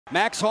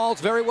Max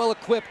Hall's very well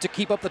equipped to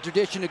keep up the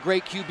tradition of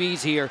great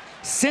QBs here.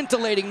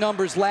 Scintillating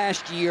numbers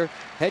last year.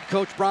 Head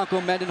coach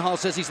Bronco Mendenhall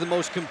says he's the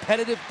most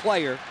competitive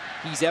player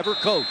he's ever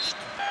coached.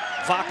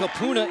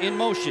 Vakapuna in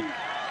motion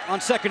on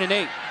 2nd and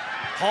 8.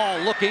 Hall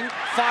looking,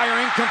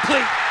 firing,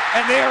 complete,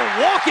 and they're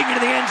walking into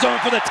the end zone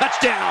for the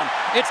touchdown.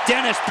 It's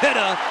Dennis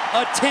Pitta,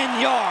 a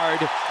 10-yard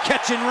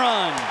catch and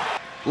run.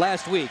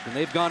 Last week, and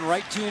they've gone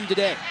right to him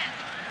today.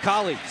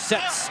 Collie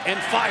sets and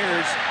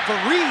fires for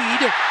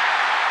Reed.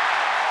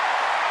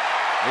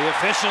 The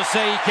officials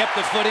say he kept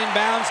the foot in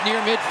bounds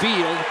near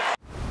midfield.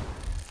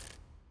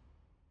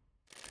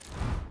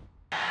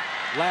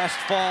 Last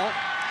fall,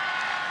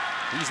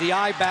 he's the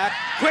eye back.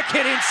 Quick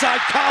hit inside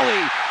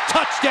Collie.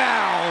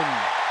 Touchdown!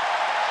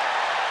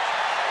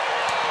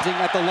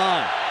 At the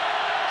line.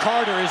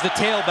 Carter is the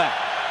tailback.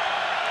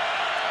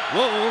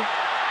 Whoa.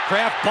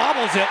 Kraft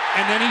bobbles it,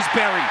 and then he's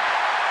buried.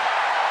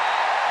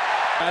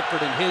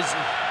 Bradford and his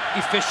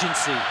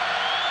efficiency.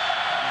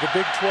 The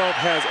Big 12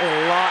 has a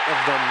lot of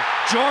them.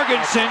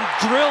 Jorgensen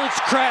drills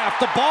Kraft.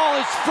 The ball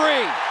is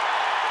free.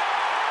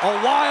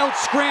 A wild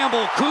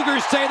scramble.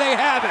 Cougars say they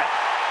have it.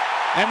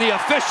 And the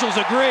officials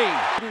agree.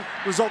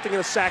 Resulting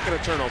in a sack and a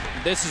turnover.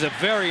 This is a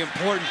very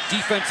important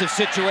defensive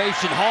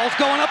situation. Hall's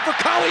going up for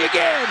Collie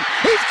again.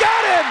 He's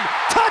got him!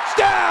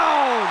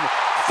 Touchdown!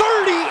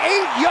 38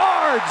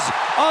 yards!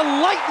 A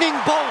lightning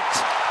bolt!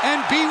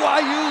 And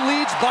BYU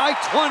leads by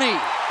 20.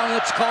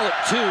 Let's call it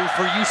 2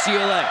 for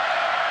UCLA.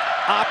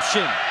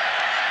 Option.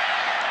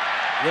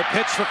 The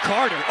pitch for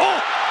Carter. Oh!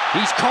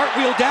 He's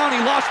cartwheeled down.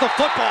 He lost the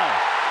football.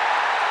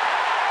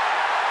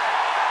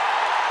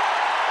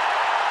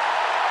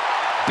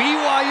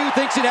 BYU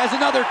thinks it has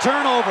another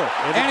turnover,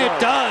 and it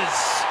does.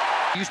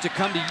 Used to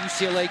come to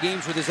UCLA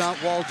games with his Aunt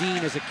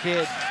Waldine as a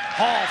kid.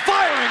 Hall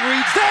firing,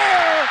 Reed's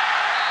there!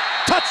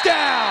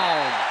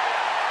 Touchdown!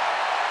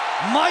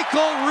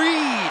 Michael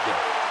Reed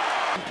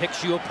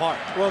picks you apart.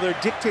 Well, they're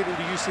dictating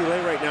to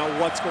UCLA right now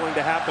what's going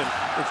to happen.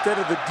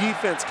 Instead of the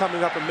defense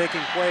coming up and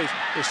making plays,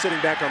 they're sitting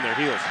back on their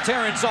heels.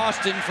 Terrence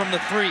Austin from the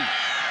 3.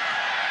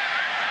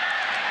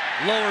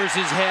 Lowers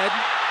his head.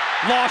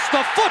 Lost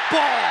the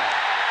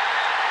football!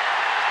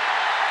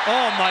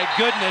 Oh my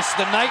goodness,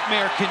 the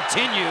nightmare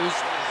continues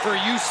for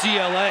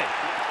UCLA.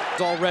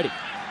 Already.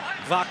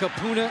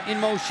 Vakapuna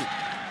in motion.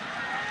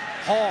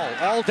 Hall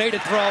all day to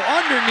throw.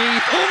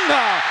 Underneath.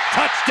 Unga!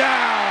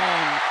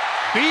 Touchdown!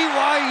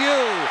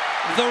 BYU.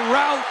 The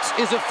rout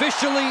is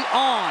officially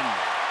on.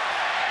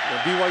 Well,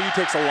 BYU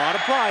takes a lot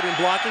of pride in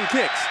blocking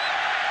kicks.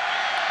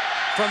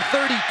 From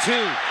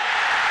 32.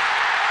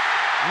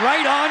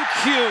 Right on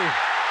cue.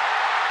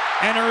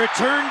 And a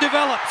return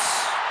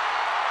develops.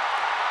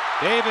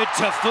 David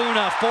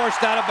Tafuna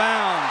forced out of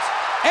bounds.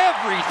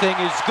 Everything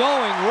is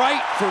going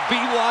right for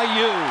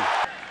BYU.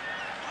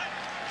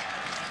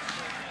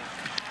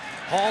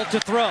 Hall to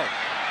throw.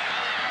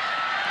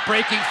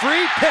 Breaking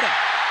free, Pitta.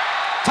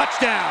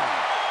 Touchdown.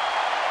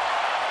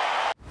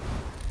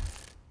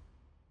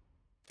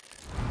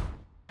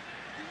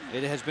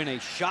 It has been a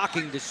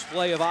shocking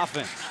display of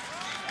offense.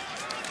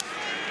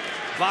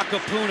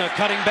 Vakapuna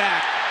cutting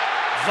back.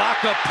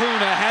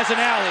 Vakapuna has an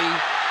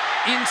alley.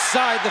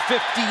 Inside the 15,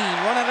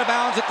 run out of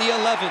bounds at the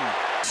 11.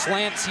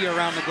 Slants here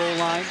around the goal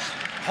line.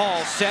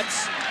 Hall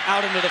sets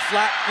out into the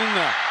flat.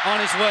 Unga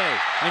on his way,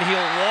 and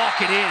he'll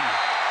walk it in.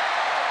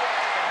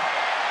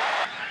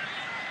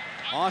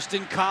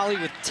 Austin Collie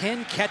with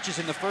 10 catches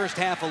in the first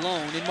half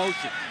alone in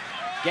motion.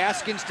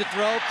 Gaskins to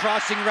throw,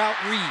 crossing route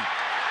Reed.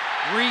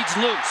 Reed's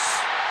loose.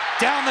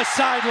 Down the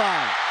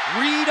sideline.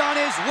 Reed on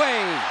his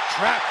way.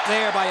 Trapped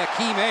there by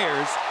Akeem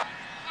Ayers.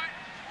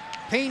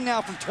 Payne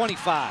now from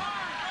 25.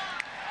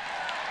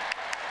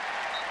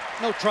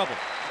 No trouble.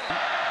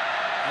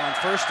 On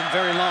 1st and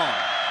very long.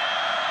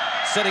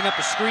 Setting up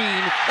a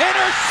screen.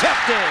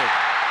 Intercepted!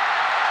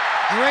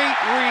 Great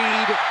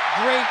read,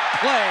 great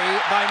play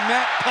by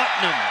Matt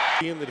Putnam.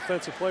 Being the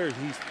defensive player,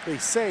 they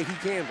say he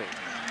can be.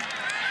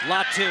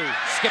 Latu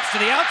skips to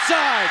the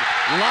outside.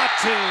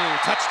 Latu,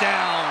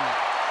 touchdown.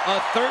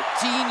 A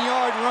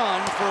 13-yard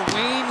run for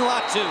Wayne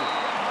Latu.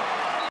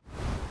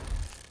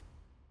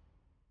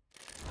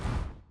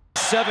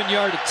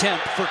 7-yard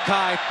attempt for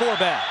Kai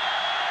Forbath.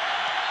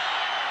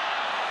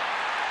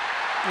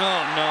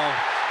 Oh, no.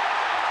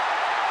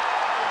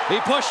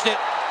 He pushed it.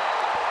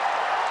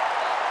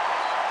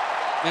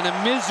 And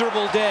a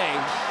miserable day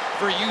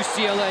for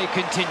UCLA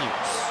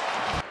continues.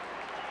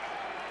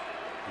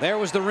 There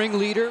was the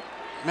ringleader,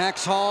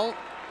 Max Hall,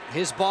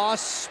 his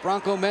boss,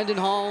 Bronco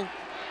Mendenhall,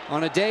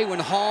 on a day when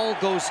Hall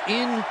goes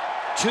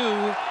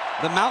into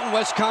the Mountain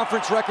West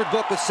Conference record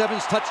book with 7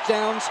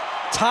 touchdowns,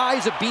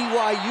 ties a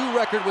BYU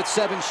record with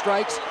 7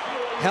 strikes,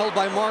 held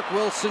by Mark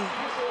Wilson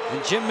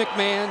and Jim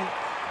McMahon.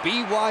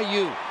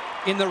 BYU,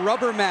 in the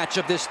rubber match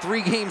of this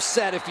 3-game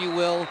set, if you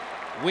will,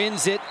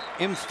 wins it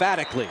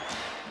emphatically.